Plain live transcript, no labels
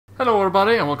Hello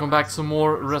everybody and welcome back to some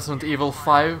more Resident Evil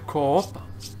 5 co-op,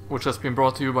 which has been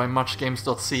brought to you by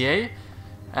muchgames.ca,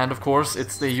 and of course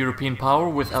it's the European power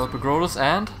with LPGrodus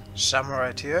and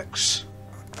SamuraiTX.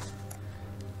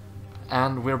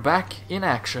 And we're back in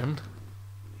action.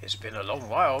 It's been a long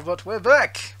while, but we're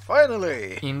back,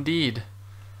 finally! Indeed.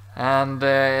 And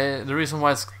the reason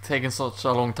why it's taken such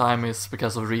a long time is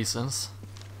because of reasons.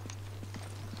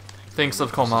 Things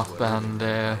have come up and...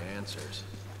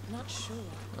 Not sure.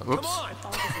 Whoops.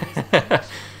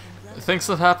 Things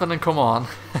that happen and come on.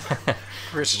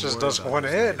 Chris just doesn't want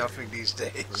to hear nothing these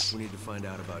days. We need to find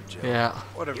out about Joe. Yeah.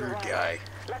 What a rude guy.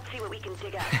 Let's see what we can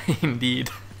dig out. Indeed.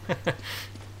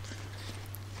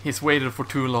 He's waited for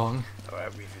too long.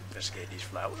 Alright, we've investigated these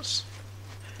flowers.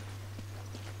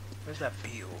 Where's that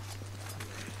beetle?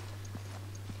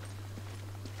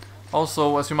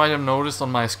 Also, as you might have noticed on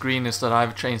my screen, is that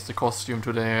I've changed the costume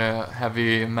to the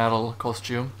heavy metal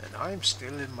costume. And I'm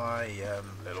still in my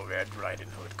Little Red Riding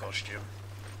Hood costume.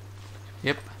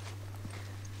 Yep.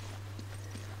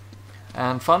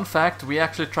 And fun fact, we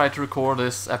actually tried to record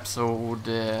this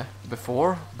episode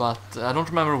before, but I don't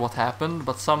remember what happened,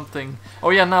 but something... Oh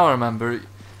yeah, now I remember.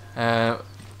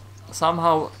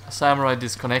 Somehow Samurai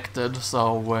disconnected,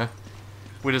 so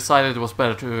we decided it was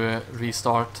better to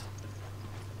restart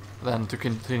than to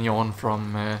continue on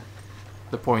from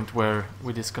the point where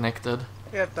we disconnected.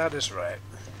 Yeah, that is right.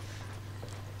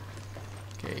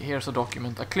 Okay, here's a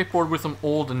document. A clipboard with some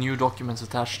old and new documents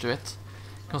attached to it.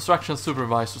 Construction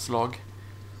supervisor's log.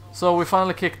 So we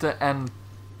finally kicked the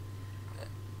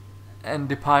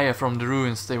Endipaya from the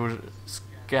ruins they were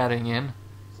squatting in.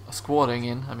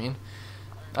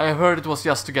 I heard it was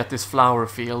just to get this flower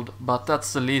field, but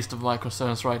that's the least of my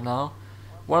concerns right now.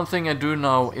 One thing I do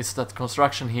know is that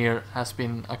construction here has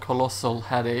been a colossal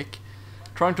headache.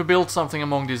 Trying to build something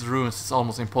among these ruins is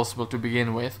almost impossible to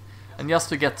begin with, and just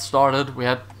to get started we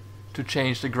had to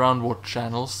change the groundwater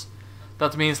channels.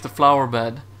 That means the flower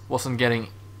bed wasn't getting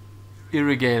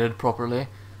irrigated properly,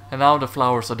 and now the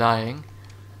flowers are dying.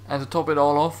 And to top it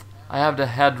all off, I have the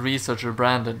head researcher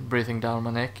Brandon breathing down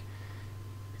my neck.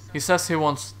 He says he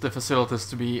wants the facilities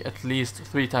to be at least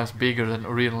 3 times bigger than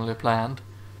originally planned.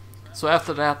 So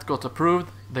after that got approved,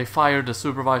 they fired the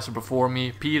supervisor before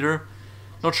me, Peter.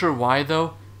 Not sure why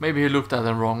though, maybe he looked at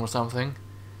them wrong or something.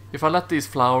 If I let these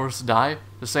flowers die,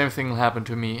 the same thing will happen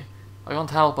to me. I can't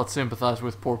help but sympathize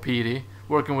with poor Petey.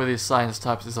 Working with these science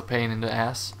types is a pain in the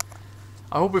ass.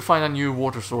 I hope we find a new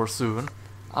water source soon.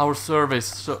 Our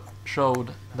surveys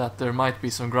showed that there might be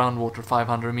some groundwater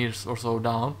 500 meters or so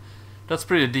down. That's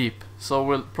pretty deep, so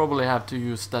we'll probably have to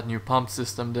use that new pump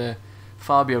system the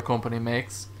Fabio company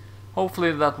makes.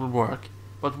 Hopefully that will work,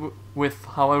 but with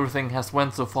how everything has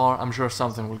went so far, I'm sure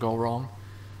something will go wrong.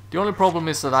 The only problem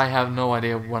is that I have no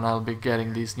idea when I'll be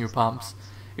getting these new pumps.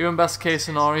 Even best case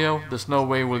scenario, there's no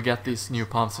way we'll get these new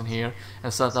pumps in here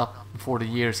and set up before the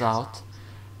year's out.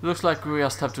 It looks like we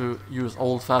just have to use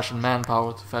old-fashioned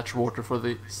manpower to fetch water for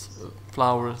these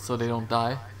flowers so they don't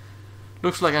die.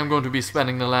 Looks like I'm going to be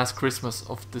spending the last Christmas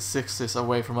of the 60s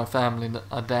away from my family in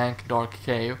a dank, dark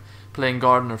cave, playing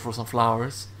gardener for some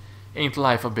flowers. Ain't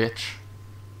life a bitch.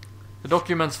 The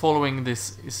documents following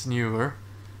this is newer.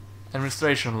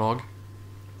 Administration log.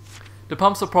 The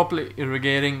pumps are properly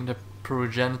irrigating the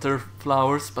progenitor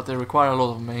flowers, but they require a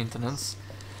lot of maintenance.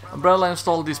 Umbrella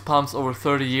installed these pumps over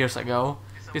 30 years ago.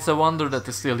 It's a wonder that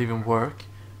they still even work.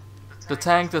 The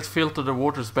tank that filtered the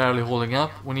water is barely holding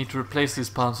up. We need to replace these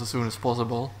pumps as soon as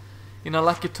possible. In a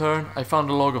lucky turn, I found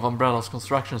a log of Umbrella's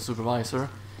construction supervisor.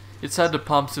 It said the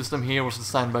pump system here was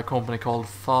designed by a company called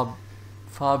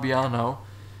Fabiano.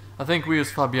 I think we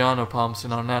use Fabiano pumps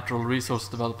in our natural resource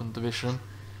development division.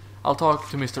 I'll talk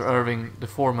to Mr. Irving, the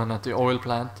foreman at the oil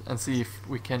plant, and see if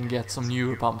we can get some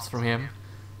newer pumps from him.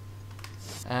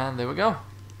 And there we go.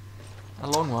 A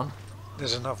long one.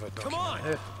 There's another document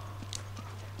here.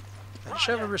 And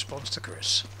Trevor responds to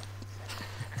Chris.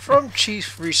 From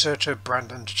Chief Researcher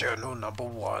Brandon's Journal Number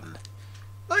 1,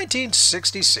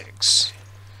 1966.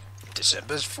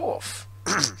 December 4th.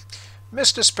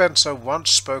 Mr. Spencer once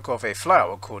spoke of a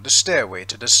flower called the Stairway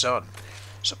to the Sun.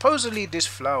 Supposedly this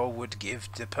flower would give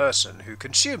the person who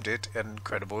consumed it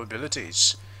incredible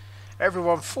abilities.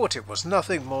 Everyone thought it was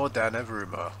nothing more than a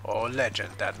rumor or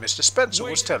legend that Mr. Spencer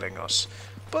was telling us,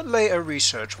 but later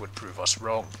research would prove us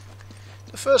wrong.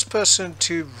 The first person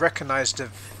to recognize the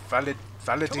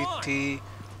validity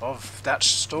of that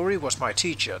story was my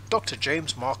teacher, Dr.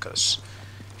 James Marcus.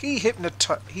 He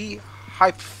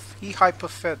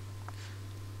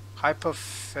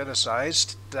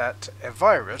hypothesized that a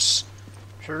virus,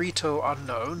 Purito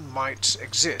unknown, might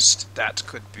exist that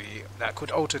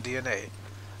could alter DNA.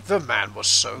 The man was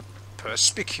so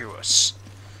perspicuous.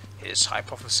 His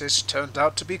hypothesis turned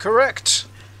out to be correct.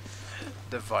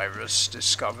 The virus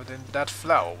discovered in that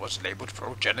flower was labeled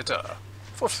progenitor.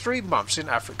 For 3 months in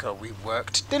Africa we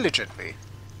worked diligently,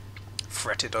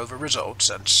 fretted over results,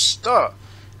 and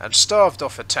starved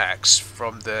off attacks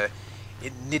from the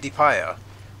Nidipaya.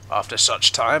 After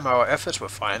such time our efforts were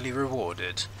finally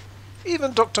rewarded.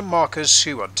 Even Dr. Marcus,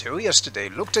 who until yesterday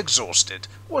looked exhausted,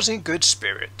 was in good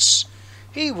spirits.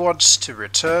 He wants to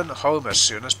return home as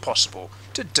soon as possible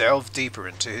to delve deeper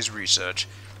into his research.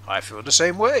 I feel the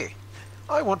same way.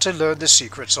 I want to learn the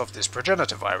secrets of this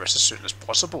progenitor virus as soon as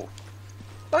possible.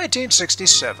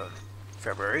 1967,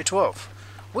 February 12th.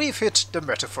 We've hit the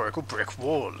metaphorical brick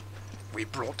wall. We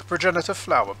brought the progenitor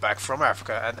flower back from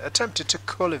Africa and attempted to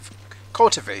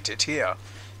cultivate it here.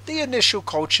 The initial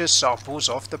culture samples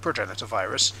of the progenitor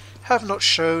virus have not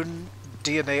shown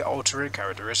DNA-altering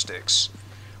characteristics.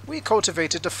 We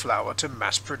cultivated the flower to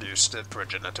mass-produce the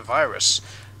progenitor virus.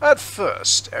 At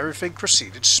first, everything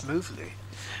proceeded smoothly.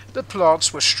 The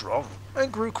plants were strong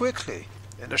and grew quickly.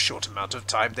 In a short amount of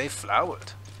time they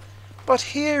flowered. But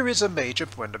here is when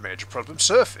the major problem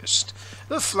surfaced.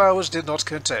 The flowers did not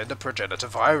contain the progenitor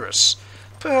virus.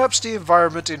 Perhaps the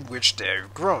environment in which they are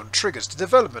grown triggers the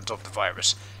development of the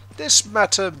virus. This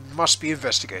matter must be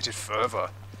investigated further.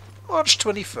 March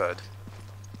 23rd.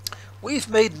 We've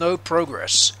made no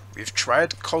progress. We've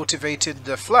tried cultivating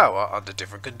the flower under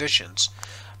different conditions,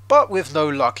 but with no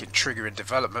luck in triggering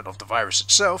development of the virus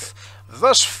itself.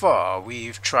 Thus far,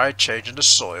 we've tried changing the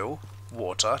soil,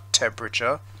 water,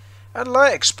 temperature, and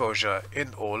light exposure,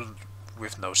 in all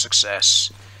with no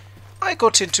success. I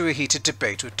got into a heated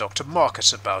debate with Dr.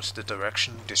 Marcus about the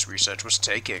direction this research was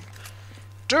taking.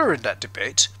 During that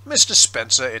debate, Mr.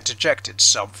 Spencer interjected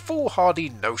some foolhardy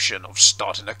notion of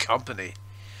starting a company.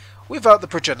 Without the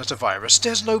progenitor virus,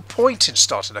 there's no point in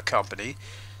starting a company.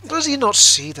 Does he not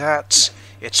see that?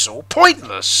 It's all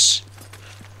pointless!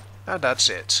 And that's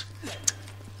it.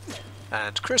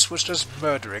 And Chris was just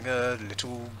murdering a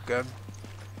little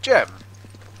gem.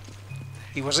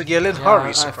 He wasn't yelling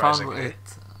hurry, surprisingly.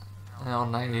 I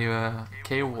found it on a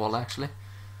cave wall, actually.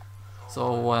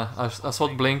 So I saw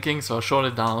it blinking, so I shut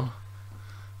it down.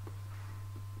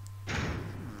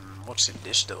 What's in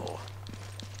this door?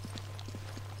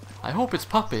 I hope it's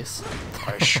puppies.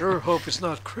 I sure hope it's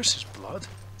not Chris's blood.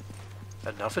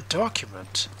 Another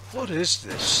document. What is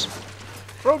this?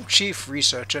 From Chief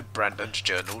Researcher Brandon's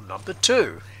Journal Number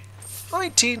 2.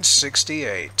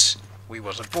 1968. We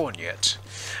wasn't born yet.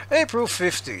 April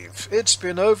 15th. It's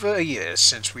been over a year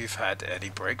since we've had any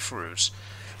breakthroughs.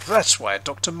 That's why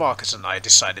Dr. Marcus and I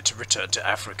decided to return to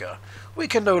Africa. We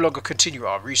can no longer continue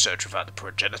our research without the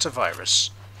progenitor virus.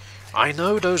 I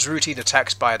know those routine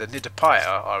attacks by the Nidipaya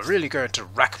are really going to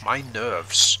rack my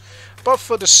nerves, but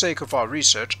for the sake of our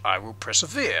research I will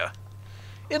persevere.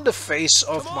 In the face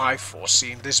of my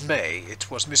foreseen dismay, it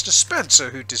was Mr. Spencer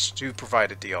who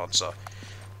provided the answer.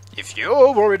 If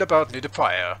you're worried about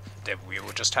Nidipaya, then we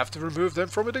will just have to remove them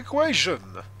from the equation.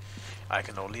 I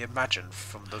can only imagine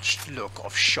from the look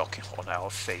of shock on our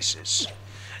faces.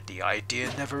 The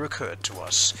idea never occurred to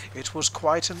us. It was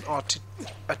quite an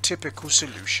atypical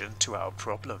solution to our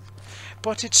problem,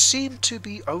 but it seemed to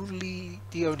be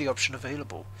the only option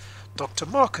available. Dr.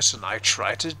 Marcus and I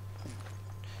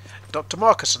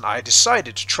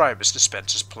decided to try Mr.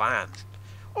 Spencer's plan.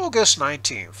 August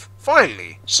 19th.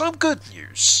 Finally, some good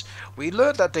news. We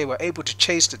learned that they were able to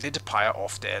chase the Nidipaya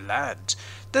off their land.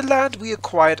 The land we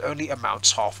acquired only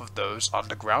amounts half of those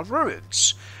underground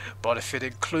ruins. But if it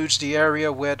includes the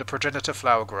area where the progenitor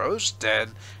flower grows,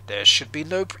 then there should be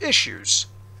no issues.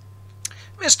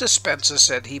 Mr. Spencer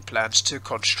said he plans to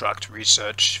construct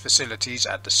research facilities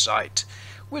at the site,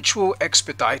 which will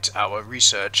expedite our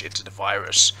research into the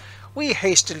virus. We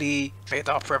hastily made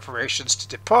our preparations to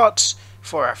depart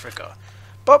for Africa,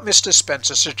 but Mr.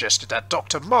 Spencer suggested that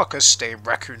Dr. Marcus stay in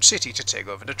Raccoon City to take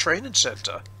over the training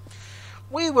center.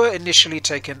 We were initially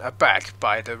taken aback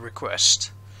by the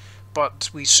request, but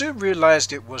we soon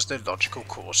realized it was the logical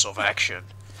course of action.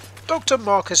 Dr.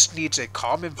 Marcus needs a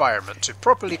calm environment to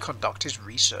properly conduct his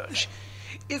research.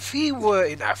 If he were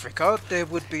in Africa, there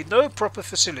would be no proper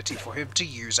facility for him to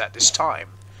use at this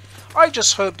time. I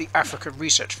just hope the African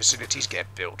research facilities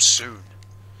get built soon.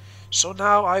 So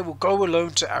now I will go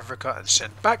alone to Africa and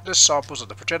send back the samples of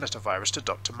the progenitor virus to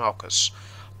Dr. Marcus.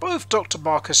 Both Dr.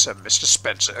 Marcus and Mr.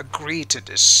 Spencer agreed to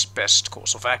this best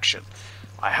course of action.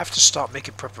 I have to start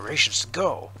making preparations to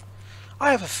go.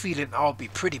 I have a feeling I'll be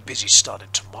pretty busy starting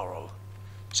tomorrow.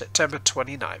 September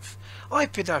 29th.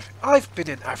 I've been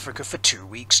in Africa for 2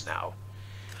 weeks now.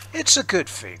 It's a good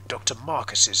thing Dr.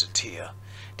 Marcus isn't here.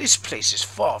 This place is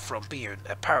far from being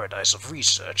a paradise of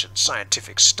research and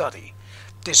scientific study.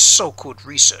 These so-called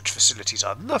research facilities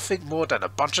are nothing more than a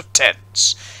bunch of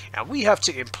tents, and we have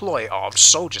to employ armed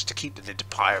soldiers to keep the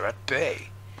Empire at bay.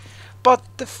 But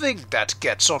the thing that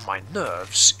gets on my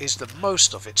nerves is that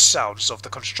most of it sounds of the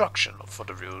construction for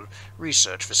the real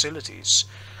research facilities.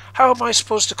 How am I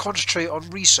supposed to concentrate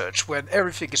on research when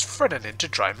everything is threatening to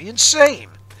drive me insane?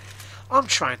 I'm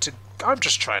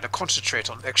just trying to concentrate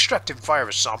on extracting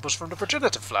virus samples from the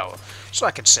progenitor flower, so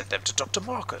I can send them to Dr.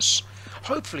 Marcus.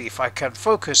 Hopefully, if I can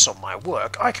focus on my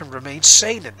work, I can remain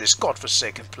sane in this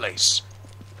godforsaken place.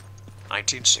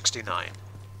 1969.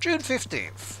 June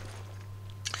 15th.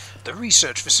 The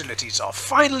research facilities are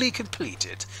finally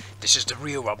completed. This is the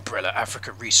real Umbrella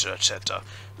Africa Research Center,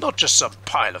 not just some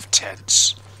pile of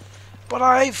tents. But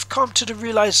I've come to the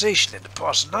realization in the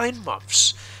past 9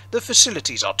 months, the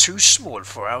facilities are too small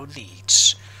for our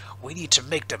needs. We need to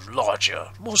make them larger,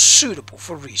 more suitable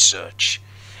for research.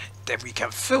 Then we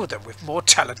can fill them with more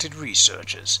talented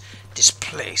researchers. This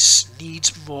place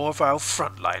needs more of our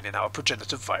frontline in our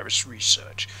progenitor virus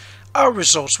research. Our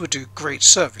results would do great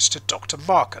service to Dr.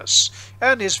 Marcus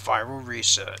and his viral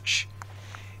research.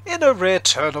 In a rare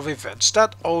turn of events,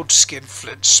 that old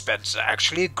skinflint Spencer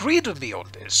actually agreed with me on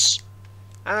this.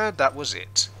 And that was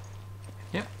it.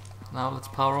 Yep. Now let's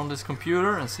power on this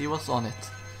computer and see what's on it.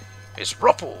 It's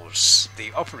Rupples,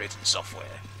 the operating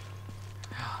software.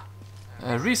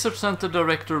 Research Center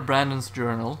Director Brandon's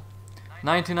Journal,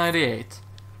 1998,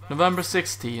 November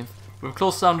 16th. We've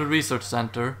closed down the research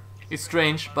center. It's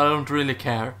strange, but I don't really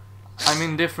care. I'm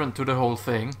indifferent to the whole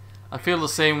thing. I feel the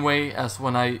same way as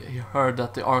when I heard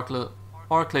that the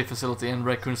Arclay facility in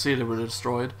Raccoon City were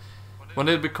destroyed. When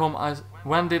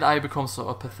did I become so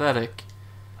apathetic?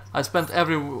 I spent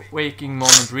every waking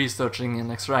moment researching and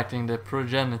extracting the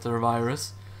progenitor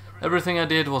virus. Everything I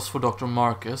did was for Dr.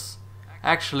 Marcus.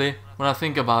 Actually, when I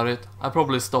think about it, I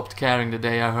probably stopped caring the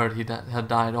day I heard he had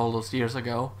died all those years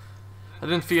ago. I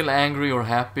didn't feel angry or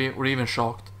happy or even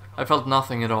shocked. I felt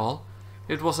nothing at all.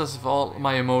 It was as if all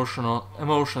my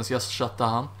emotions just shut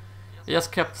down. I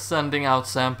just kept sending out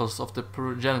samples of the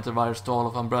progenitor virus to all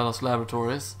of Umbrella's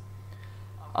laboratories.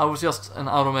 I was just an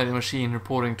automated machine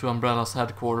reporting to Umbrella's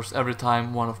headquarters every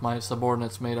time one of my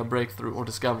subordinates made a breakthrough or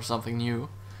discovered something new.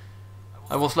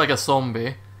 I was like a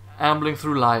zombie, ambling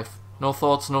through life, no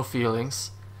thoughts, no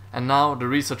feelings. And now the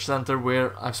research center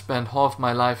where I've spent half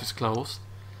my life is closed.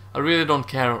 I really don't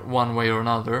care one way or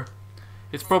another.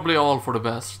 It's probably all for the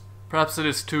best. Perhaps it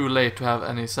is too late to have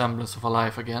any semblance of a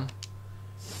life again.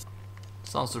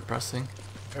 Sounds depressing.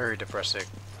 Very depressing.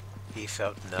 He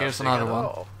felt nothing Here's another at one.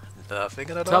 all. Nothing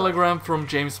at all. Telegram from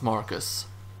James Marcus.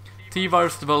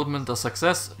 T-virus development a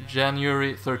success,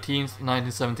 January 13th,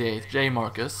 1978. J.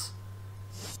 Marcus.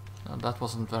 That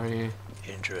wasn't very...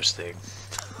 interesting.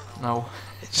 No.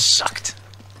 It sucked.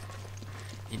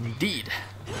 Indeed.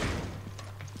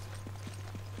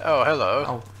 Oh, hello.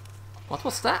 Oh. What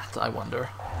was that, I wonder?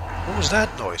 What was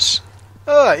that noise?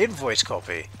 Ah, invoice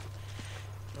copy.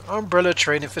 Umbrella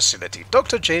Training Facility.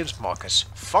 Dr. James Marcus.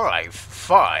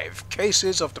 5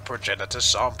 cases of the progenitor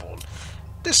sample.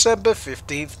 December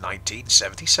 15th,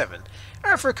 1977.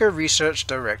 Africa Research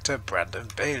Director Brandon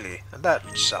Bailey. And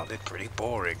that sounded pretty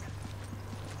boring.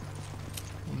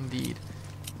 Indeed.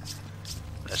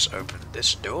 Let's open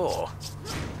this door.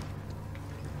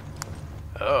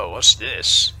 Oh, what's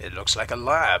this? It looks like a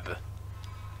lab.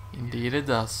 Indeed it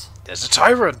does. There's a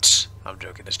tyrant! I'm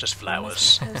joking, it's just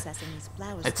flowers.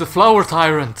 It's a flower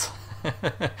tyrant!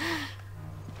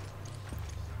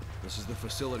 This is the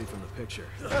facility from the picture.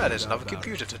 Ah, there's another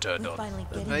computer to turn on.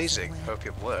 Amazing. Hope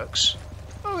it works.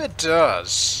 Oh, it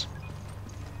does.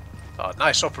 Oh,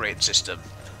 nice operating system.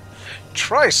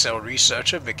 Tricell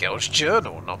researcher Miguel's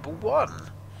Journal, #1.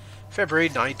 February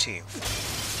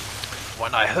 19th.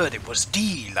 When I heard it was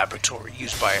the laboratory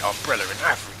used by Umbrella in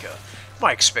Africa,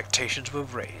 my expectations were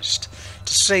raised,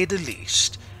 to say the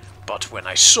least. But when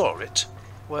I saw it,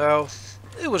 well,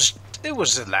 it was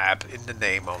a lab in the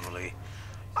name only.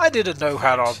 I didn't know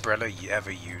how Umbrella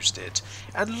ever used it,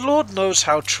 and Lord knows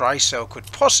how Tricell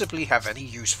could possibly have any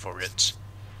use for it.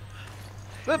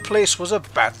 The place was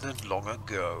abandoned long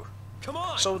ago,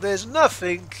 so there's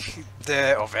nothing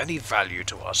there of any value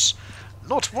to us.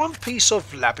 Not one piece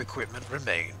of lab equipment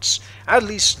remains, at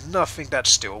least nothing that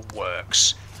still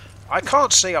works. I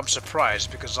can't say I'm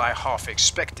surprised because I half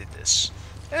expected this.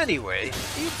 Anyway,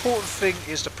 the important thing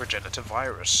is the progenitor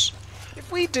virus. If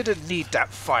we didn't need that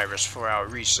virus for our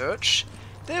research,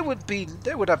 there would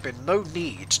have been no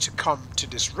need to come to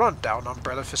this rundown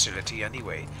Umbrella facility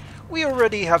anyway. We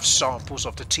already have samples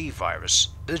of the T virus,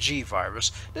 the G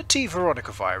virus, the T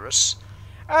Veronica virus,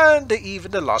 and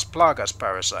even the Las Plagas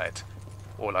parasite.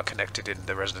 All are connected in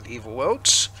the Resident Evil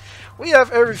worlds. We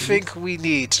have everything we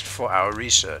need for our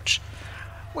research.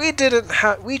 We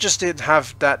just didn't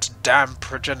have that damn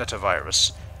progenitor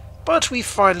virus. But we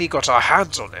finally got our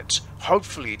hands on it.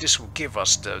 Hopefully this will give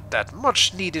us that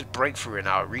much needed breakthrough in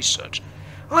our research.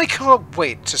 I can't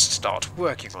wait to start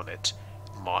working on it.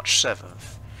 March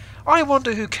 7th. I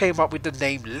wonder who came up with the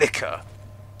name Liquor.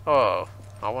 Oh,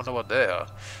 I wonder what they are.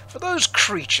 For those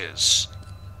creatures.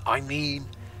 I mean,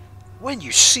 when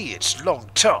you see its long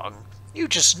tongue, you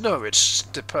just know it's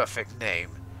the perfect name.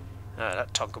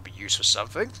 That tongue could be used for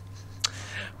something.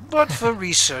 But for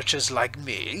researchers like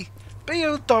me,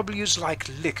 BOWs like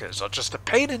liquors are just a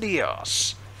pain in the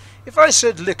ass. If I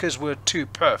said liquors were too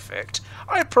perfect,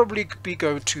 I'd probably be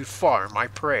going too far in my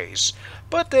praise,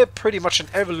 but they're pretty much an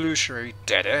evolutionary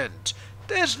dead end.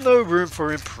 There's no room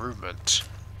for improvement.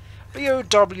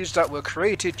 BOWs that were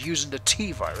created using the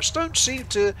T-virus don't seem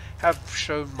to have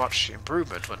shown much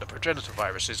improvement when the progenitor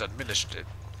virus is administrated.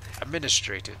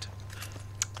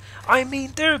 I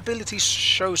mean, their abilities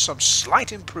show some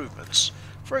slight improvements.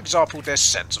 For example, their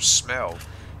sense of smell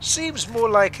seems more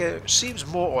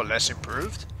or less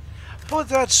improved. But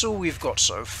that's all we've got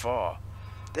so far.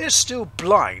 They're still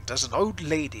blind as an old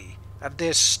lady, and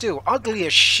they're still ugly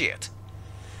as shit.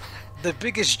 The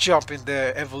biggest jump in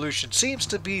their evolution seems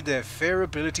to be their fair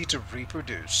ability to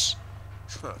reproduce.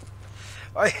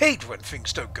 I hate when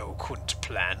things don't go according to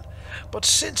plan, but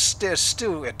since there's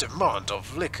still a demand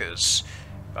for liquors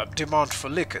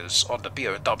on the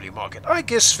BOW market, I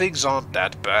guess things aren't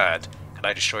that bad. Can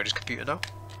I destroy this computer now?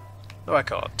 No, I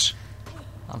can't.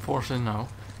 Unfortunately, no.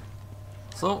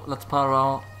 So, let's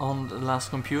power on the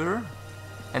last computer.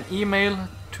 An email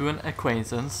to an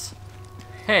acquaintance.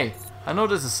 Hey, I know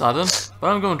this is sudden, but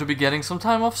I'm going to be getting some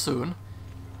time off soon.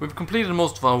 We've completed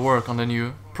most of our work on the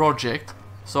new project.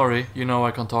 Sorry, you know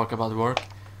I can't talk about work.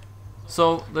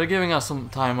 So, they're giving us some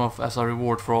time off as a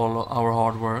reward for all our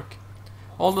hard work.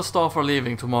 All the staff are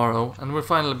leaving tomorrow, and we'll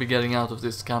finally be getting out of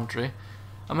this country.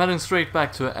 I'm heading straight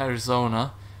back to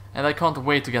Arizona, and I can't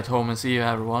wait to get home and see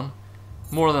everyone.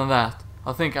 More than that,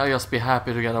 I think I'll just be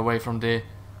happy to get away from the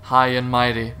high and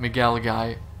mighty Miguel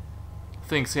guy.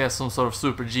 Thinks he has some sort of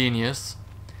super genius.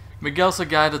 Miguel's a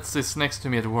guy that sits next to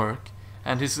me at work,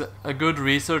 and he's a good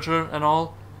researcher and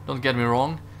all, don't get me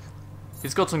wrong.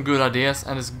 He's got some good ideas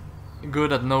and is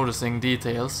good at noticing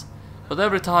details, but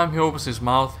every time he opens his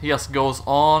mouth, he just goes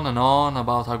on and on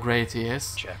about how great he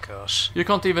is. Jackass. You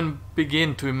can't even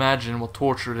begin to imagine what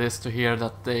torture it is to hear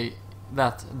that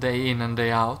day in and day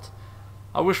out.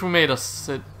 I wish we made a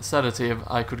sedative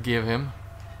I could give him.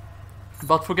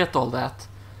 But forget all that.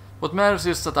 What matters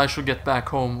is that I should get back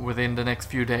home within the next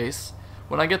few days.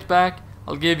 When I get back,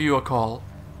 I'll give you a call.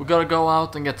 We gotta go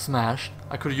out and get smashed.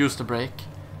 I could use the break.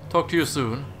 Talk to you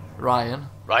soon, Ryan.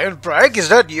 Ryan Bragg, is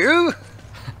that you?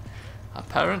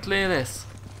 Apparently it is.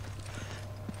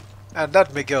 And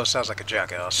that Miguel sounds like a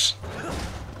jackass.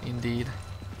 Indeed.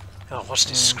 Oh, what's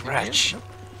this scratch?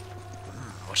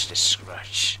 What's this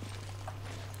scratch?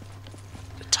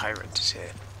 The tyrant is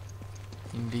here.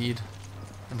 Indeed.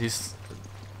 And he's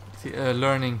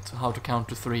learning how to count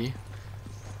to 3.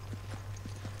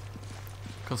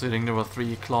 Considering there were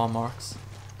 3 claw marks.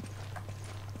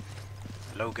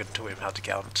 Logan taught him how to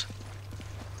count.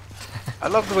 I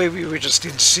love the way we were just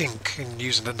in sync in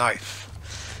using the knife.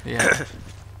 Yeah.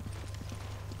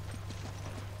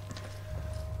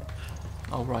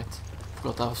 Oh right.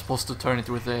 Forgot I was supposed to turn it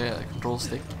with the control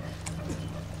stick.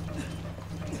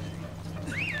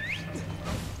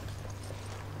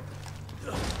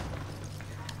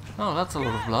 Oh, that's a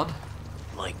lot of blood.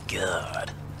 My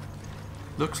god.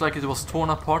 Looks like it was torn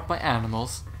apart by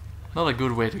animals. Not a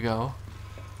good way to go.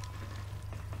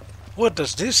 What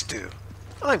does this do?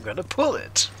 I'm gonna pull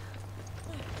it.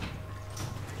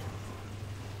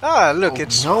 Ah, look,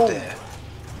 it's there.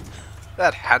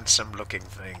 That handsome looking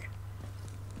thing.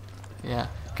 Yeah,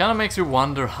 kinda makes you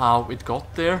wonder how it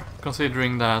got there,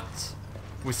 considering that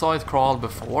we saw it crawl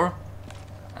before,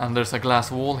 and there's a glass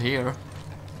wall here.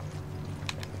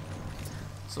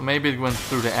 So maybe it went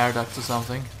through the air duct or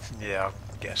something. Yeah,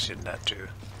 I'm guessing that too.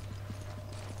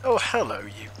 Oh, hello,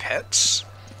 you pets.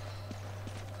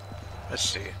 Let's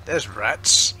see, there's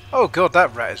rats. Oh god,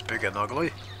 that rat is big and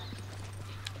ugly.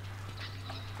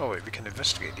 Oh wait, we can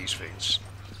investigate these things.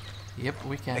 Yep,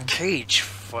 we A can. cage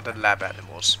for the lab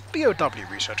animals. BOW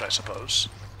research, I suppose.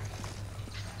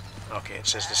 Okay, it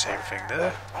says the same thing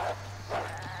there.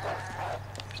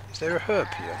 Is there a herb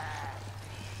here?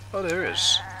 Oh, there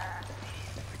is.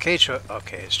 A cage for...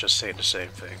 Okay, it's just saying the same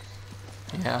thing.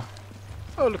 Yeah.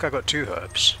 Oh, look, I got 2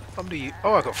 herbs.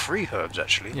 Oh, I got 3 herbs,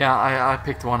 actually. Yeah, I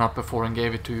picked one up before and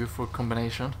gave it to you for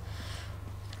combination.